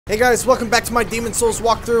Hey guys, welcome back to my Demon Souls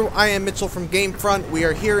walkthrough. I am Mitchell from GameFront. We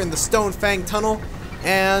are here in the Stone Fang Tunnel,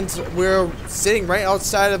 and we're sitting right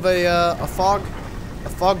outside of a fog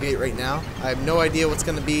gate right now. I have no idea what's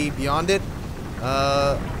going to be beyond it.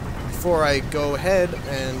 Before I go ahead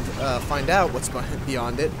and find out what's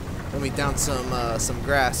beyond it, let me down some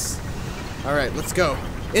grass. All right, let's go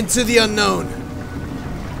into the unknown.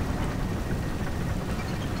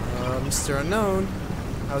 Mr. Unknown,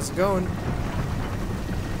 how's it going?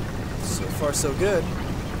 So far, so good.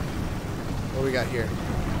 What do we got here?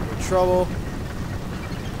 We're in trouble.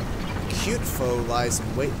 Cute foe lies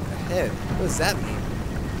in wait ahead. What does that mean?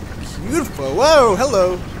 Cute foe? Whoa,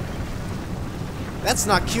 hello. That's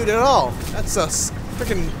not cute at all. That's a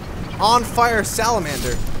freaking on-fire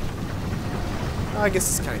salamander. Oh, I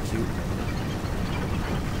guess it's kind of cute.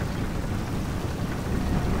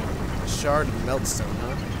 Shard and meltstone,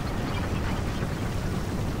 huh?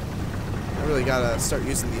 I really gotta start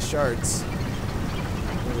using these shards.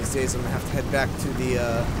 One of these days I'm gonna have to head back to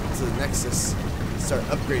the Nexus and start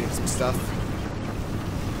upgrading some stuff.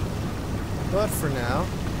 But for now,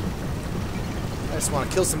 I just want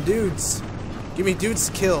to kill some dudes. Give me dudes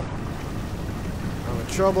to kill. I'm in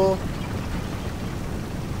trouble.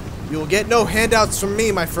 You will get no handouts from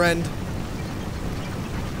me, my friend.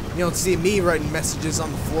 You don't see me writing messages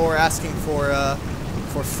on the floor asking for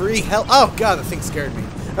free help. Oh god, the thing scared me.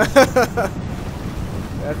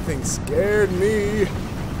 That thing scared me. Now,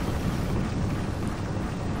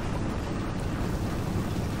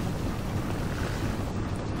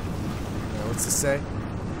 what's this say?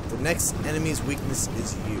 The next enemy's weakness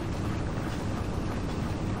is you.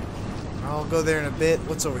 I'll go there in a bit.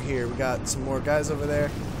 What's over here? We got some more guys over there.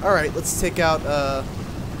 All right, let's take out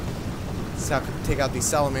these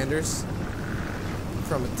salamanders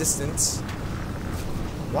from a distance.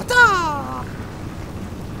 Wata!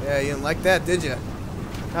 Yeah, you didn't like that, did you?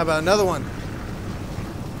 How about another one?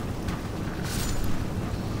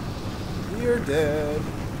 You're dead.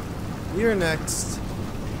 You're next.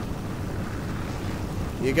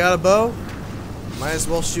 You got a bow? Might as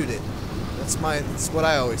well shoot it. That's what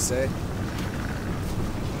I always say.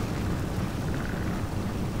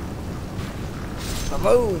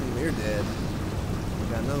 Boom! You're dead.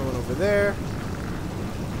 Got another one over there.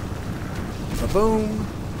 Ba-boom.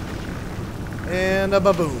 And a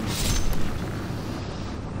ba-boom.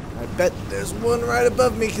 I bet there's one right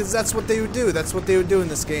above me, because that's what they would do. That's what they would do in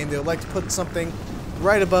this game. They would like to put something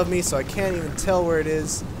right above me so I can't even tell where it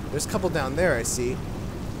is. There's a couple down there I see. I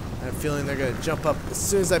have a feeling they're going to jump up as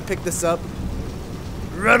soon as I pick this up.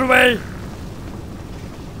 Run away!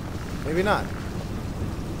 Maybe not.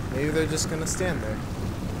 Maybe they're just going to stand there.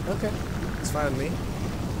 Okay. It's fine with me.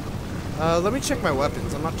 Let me check my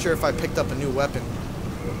weapons. I'm not sure if I picked up a new weapon.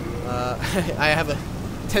 I have a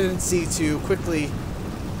tendency to quickly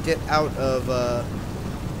get out of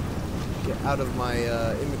my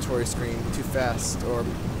inventory screen too fast, or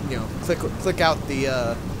click out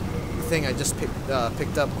the thing I just picked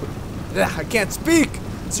up. I can't speak.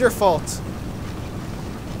 It's your fault.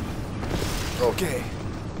 Okay.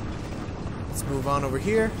 Let's move on over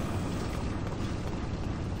here.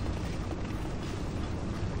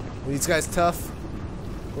 Are these guys tough?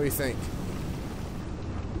 What do you think?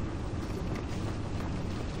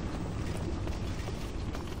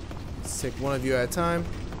 Let's take one of you at a time.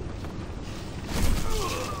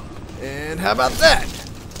 And how about that?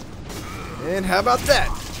 And how about that?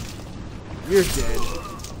 You're dead.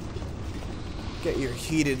 Get your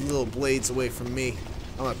heated little blades away from me.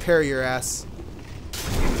 I'm gonna parry your ass.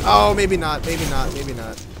 Oh, maybe not, maybe not, maybe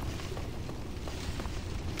not.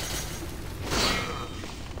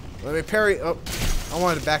 Let me parry. Oh, I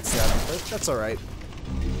wanted to backstab him, but that's alright.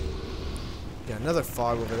 Got another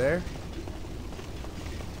fog over there.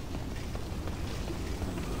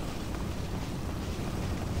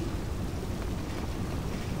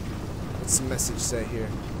 What's the message say here?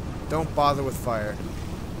 Don't bother with fire.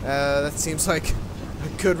 That seems like a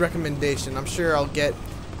good recommendation. I'm sure I'll get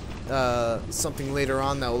something later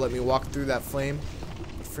on that will let me walk through that flame.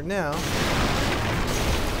 But for now,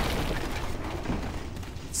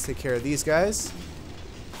 let's take care of these guys.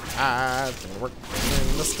 I've been working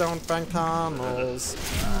in the Stone Fang tunnels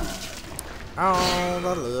all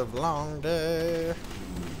the live long day.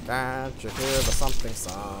 Can't you hear the something?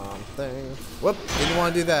 Whoop! Didn't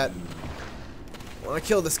want to do that. I want to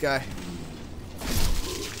kill this guy.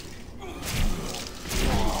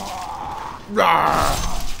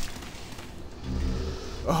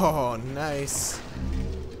 Oh, nice.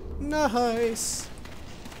 Nice.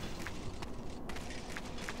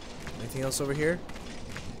 Anything else over here?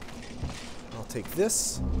 I'll take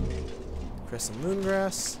this. Press some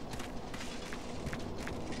moongrass.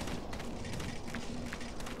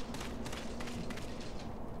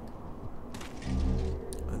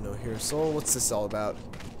 Soul. What's this all about?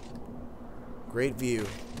 Great view.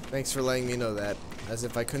 Thanks for letting me know that. As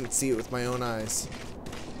if I couldn't see it with my own eyes.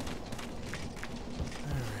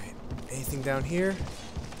 Alright. Anything down here?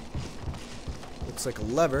 Looks like a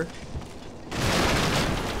lever.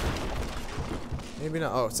 Maybe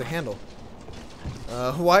not. Oh, it's a handle.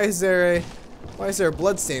 Why is there a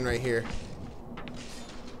blood stain right here?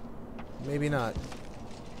 Maybe not.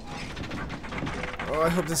 Oh, I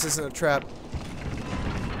hope this isn't a trap.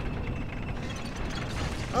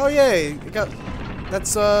 Oh yay! It got.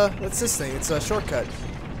 That's this thing. It's a shortcut.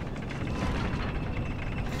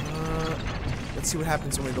 Let's see what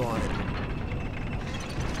happens when we go on it.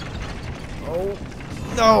 Oh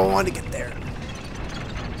no! I want to get there.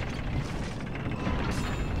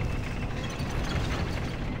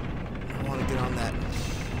 I want to get on that.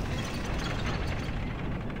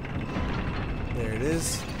 There it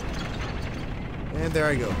is. And there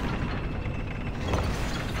I go.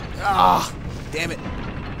 Ah! Damn it.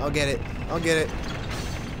 I'll get it. I'll get it.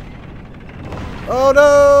 Oh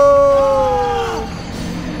no!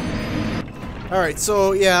 Alright,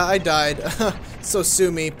 so yeah, I died. So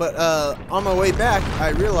sue me. But on my way back, I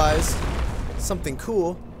realized something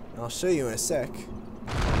cool. I'll show you in a sec.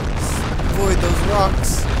 Avoid those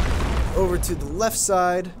rocks. Over to the left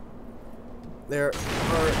side. There's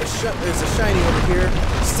a shiny over here.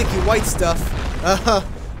 Sticky white stuff.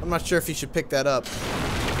 I'm not sure if you should pick that up.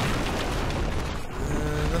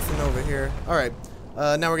 Nothing over here. Alright.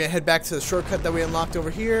 Now we're gonna head back to the shortcut that we unlocked over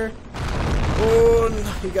here. Oh,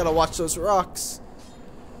 no, you gotta watch those rocks.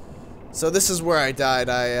 So this is where I died.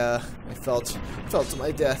 I fell to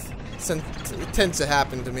my death. It tends to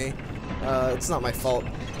happen to me. It's not my fault.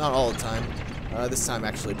 Not all the time. This time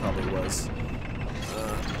actually probably was.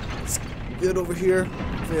 It's good over here.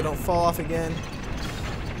 Hopefully I don't fall off again.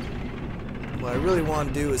 What I really want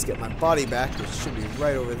to do is get my body back, which should be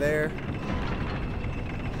right over there.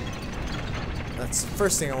 That's the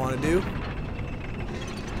first thing I want to do.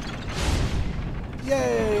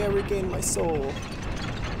 Yay! I regained my soul.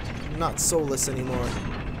 I'm not soulless anymore.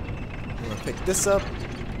 I'm gonna pick this up.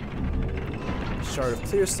 Shard of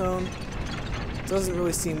clearstone. Doesn't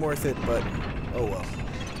really seem worth it, but oh well.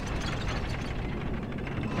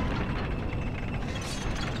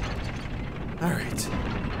 Alright.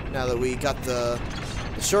 Now that we got the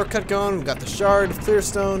shortcut going, we got the shard of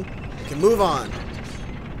clearstone, we can move on.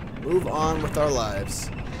 Move on with our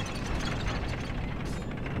lives.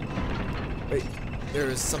 Wait, there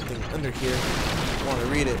is something under here. I want to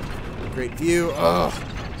read it. Great view. Ugh.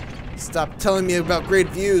 Stop telling me about great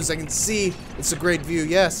views. I can see it's a great view.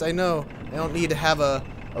 Yes, I know. I don't need to have a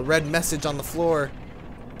red message on the floor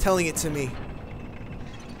telling it to me.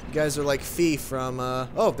 You guys are like Fee from,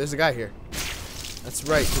 oh, there's a guy here. That's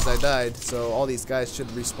right, because I died, so all these guys should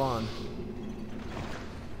respawn.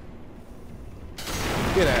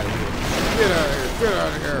 Get out of here. Get out of here. Get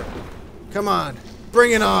out of here. Come on.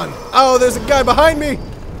 Bring it on. Oh, there's a guy behind me.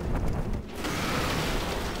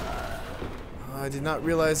 Oh, I did not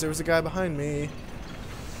realize there was a guy behind me.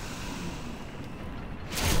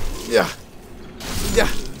 Yeah. Yeah.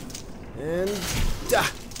 And da.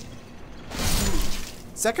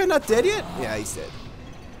 Is that guy not dead yet? Yeah, he's dead.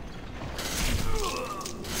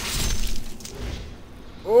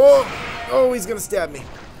 Oh! Oh, he's gonna stab me.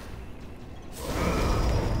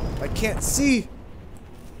 I can't see.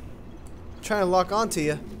 I'm trying to lock onto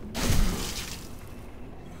you.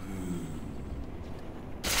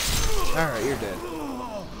 Alright, you're dead.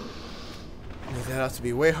 Made that out to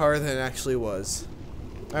be way harder than it actually was.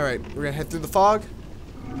 Alright, we're gonna head through the fog.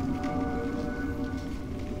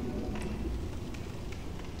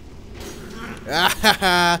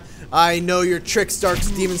 I know your tricks, Dark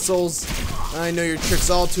Demon Souls. I know your tricks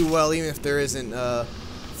all too well, even if there isn't a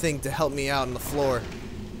thing to help me out on the floor.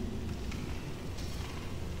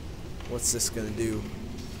 What's this gonna do?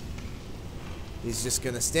 He's just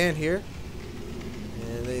gonna stand here,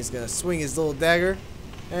 and then he's gonna swing his little dagger,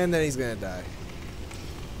 and then he's gonna die.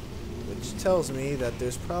 Which tells me that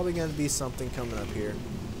there's probably gonna be something coming up here.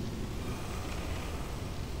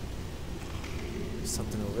 There's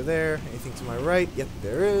something over there. Anything to my right? Yep,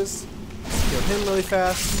 there is. Let's kill him really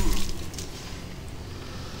fast.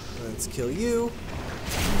 Let's kill you.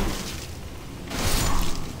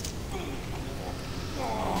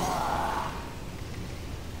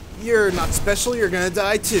 You're not special, you're gonna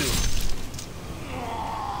die too.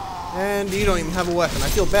 And you don't even have a weapon. I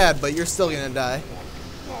feel bad, but you're still gonna die.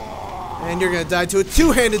 And you're gonna die to a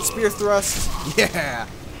two-handed spear thrust. Yeah!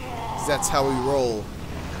 'Cause that's how we roll.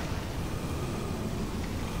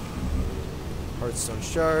 Heartstone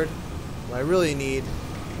shard. What I really need...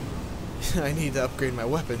 I need to upgrade my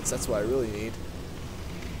weapons. That's what I really need.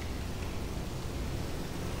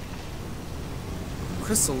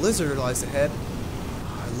 crystal lizard lies ahead.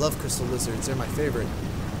 Oh, I love crystal lizards. They're my favorite.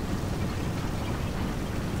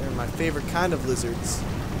 They're my favorite kind of lizards.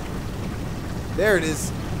 There it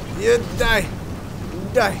is. You die.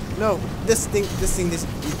 Die. No. This thing,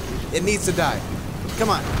 it needs to die. Come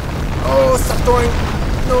on. Oh, stop throwing.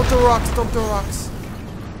 Don't throw rocks. Don't throw rocks.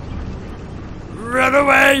 Run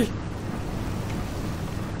away.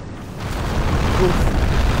 Oof.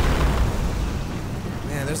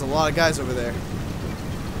 Man, there's a lot of guys over there.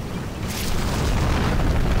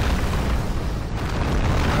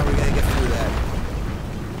 How are we gonna get through that?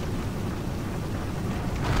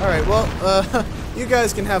 Alright, well, you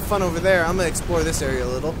guys can have fun over there. I'm gonna explore this area a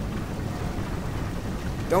little.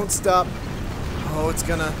 Don't stop. Oh, it's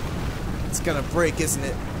gonna break, isn't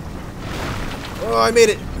it? Oh, I made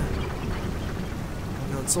it.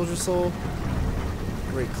 Unknown Soldier Soul.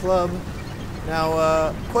 Great club.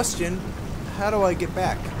 Now, question. How do I get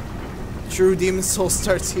back? True Demon Soul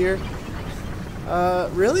starts here.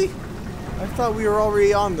 Really? I thought we were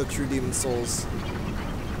already on the True Demon Souls.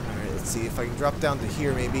 Alright, let's see if I can drop down to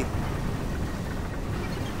here, maybe.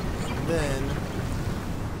 And then...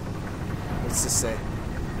 what's this say?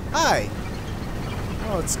 Hi!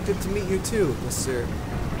 Oh, it's good to meet you too, Mr.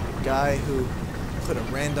 Guy who put a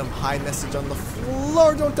random hi message on the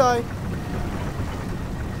floor. Don't die!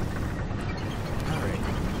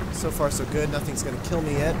 Alright. So far so good. Nothing's gonna kill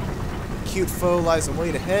me yet. A cute foe lies a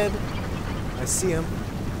wait ahead. I see him.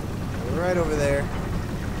 Right over there.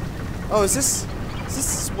 Oh, is this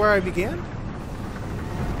where I began?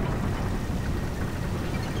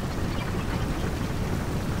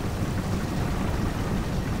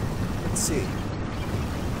 Let's see.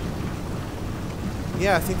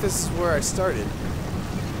 Yeah, I think this is where I started.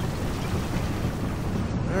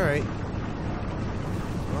 Alright.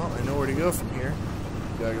 Well, I know where to go from here.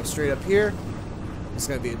 Gotta go straight up here. There's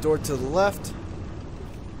gonna be a door to the left.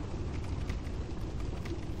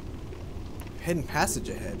 Hidden passage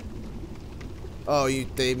ahead. Oh,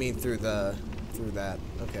 they mean through that.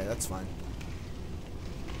 Okay, that's fine.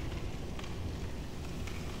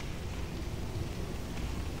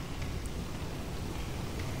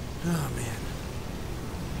 Oh man.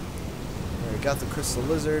 Alright, got the crystal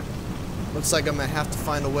lizard. Looks like I'm gonna have to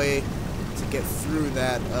find a way to get through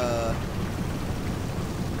that,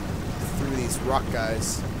 through these rock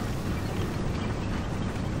guys.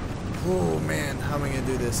 Oh man, how am I gonna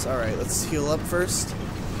do this? Alright, let's heal up first.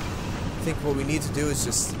 I think what we need to do is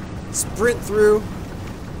just sprint through.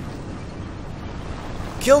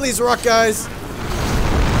 Kill these rock guys!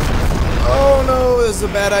 Oh no, this is a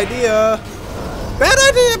bad idea! Bad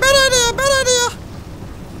idea! Bad idea! Bad idea!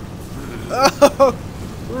 Oh,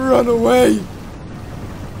 run away!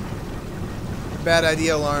 Bad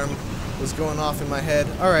idea alarm was going off in my head.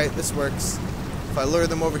 Alright, this works. If I lure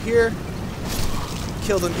them over here,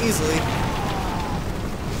 kill them easily.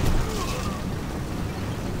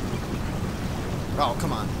 Oh,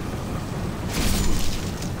 come on.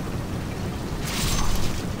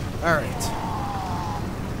 Alright.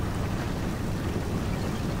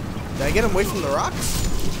 Did I get him away from the rocks?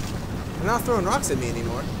 They're not throwing rocks at me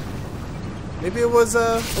anymore. Maybe it was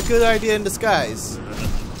a good idea in disguise.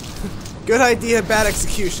 Good idea, bad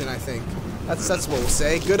execution, I think. That's what we'll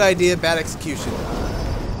say. Good idea, bad execution.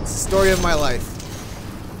 It's the story of my life.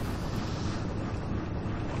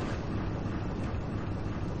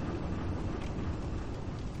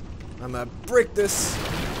 I'm gonna break this.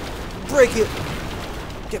 Break it.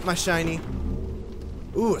 Get my shiny.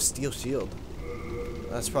 Ooh, a steel shield.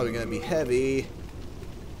 That's probably gonna be heavy.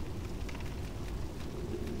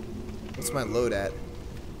 What's my load at?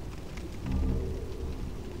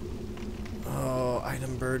 Oh,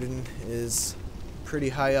 item burden is pretty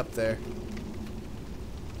high up there.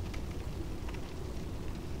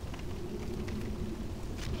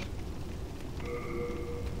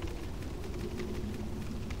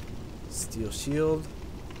 Steel shield.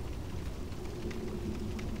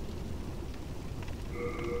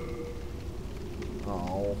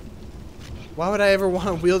 Oh. Why would I ever want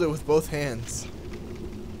to wield it with both hands?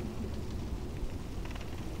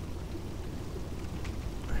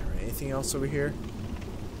 Alright, anything else over here?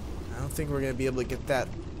 I don't think we're going to be able to get that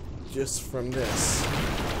just from this.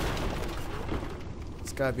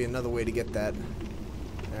 There's got to be another way to get that.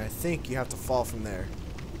 And I think you have to fall from there.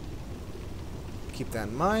 Keep that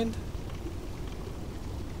in mind.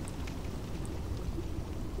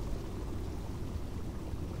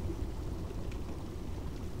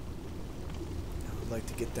 Like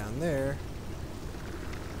to get down there.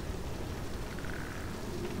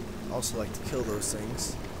 Also like to kill those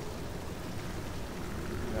things.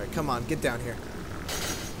 Alright, come on, get down here.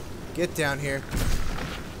 Get down here.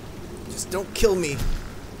 Just don't kill me.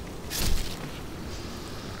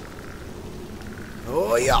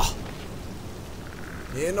 Oh yeah.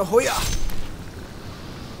 In a hoya.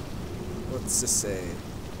 What's this say?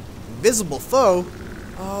 Invisible foe?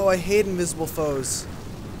 Oh, I hate invisible foes.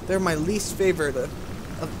 They're my least favorite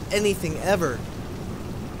of anything ever.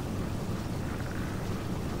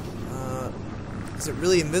 Is it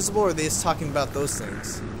really invisible, or are they just talking about those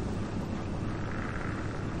things?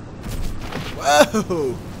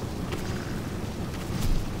 Whoa!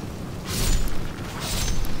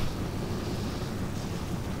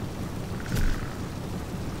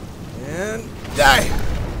 And die!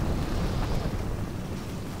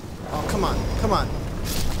 Oh, come on, come on.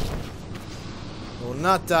 I will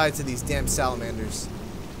not die to these damn salamanders.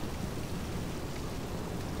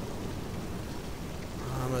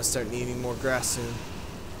 Oh, I'm gonna start needing more grass soon.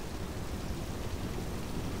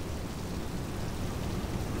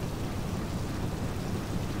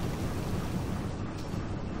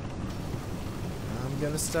 I'm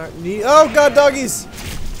gonna start need. Oh god, doggies!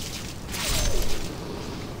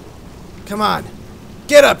 Come on,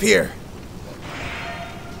 get up here!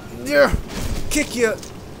 Yeah, kick you,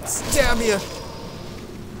 stab you,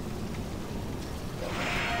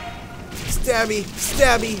 stabby,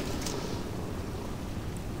 stabby.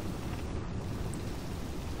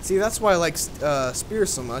 See, that's why I like spears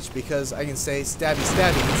so much, because I can say stabby,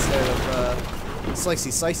 stabby instead of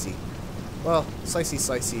slicey, slicey. Well, slicey,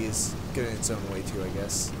 slicey is good in its own way too, I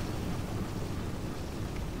guess.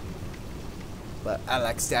 But I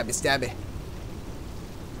like stabby, stabby.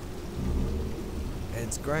 And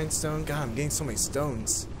it's grindstone. God, I'm getting so many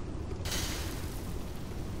stones.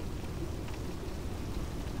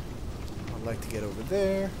 I'd like to get over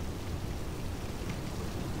there.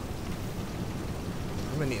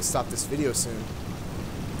 I'm gonna need to stop this video soon.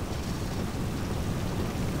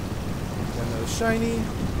 Got another shiny.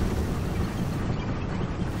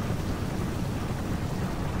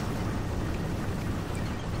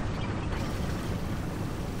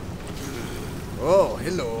 Oh,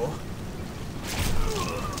 hello.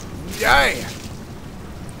 Die!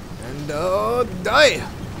 And die!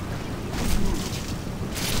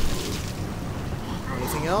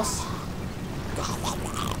 Anything else?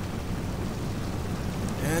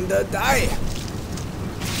 And die!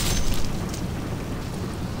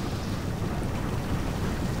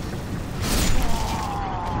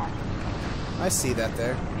 I see that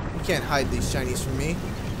there. You can't hide these shinies from me.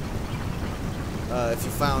 If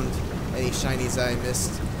you found any shinies I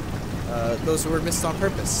missed, those were missed on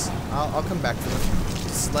purpose. I'll come back to them.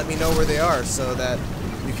 Just let me know where they are so that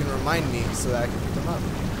you can remind me so that I can pick them up.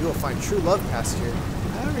 You will find true love past here.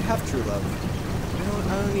 I already have true love.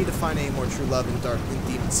 I don't need to find any more true love in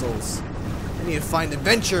Demon Souls. I need to find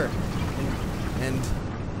adventure and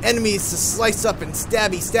enemies to slice up and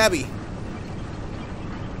stabby stabby.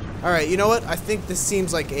 Alright, you know what? I think this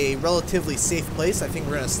seems like a relatively safe place. I think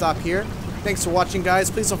we're going to stop here. Thanks for watching,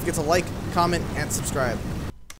 guys. Please don't forget to like, comment, and subscribe.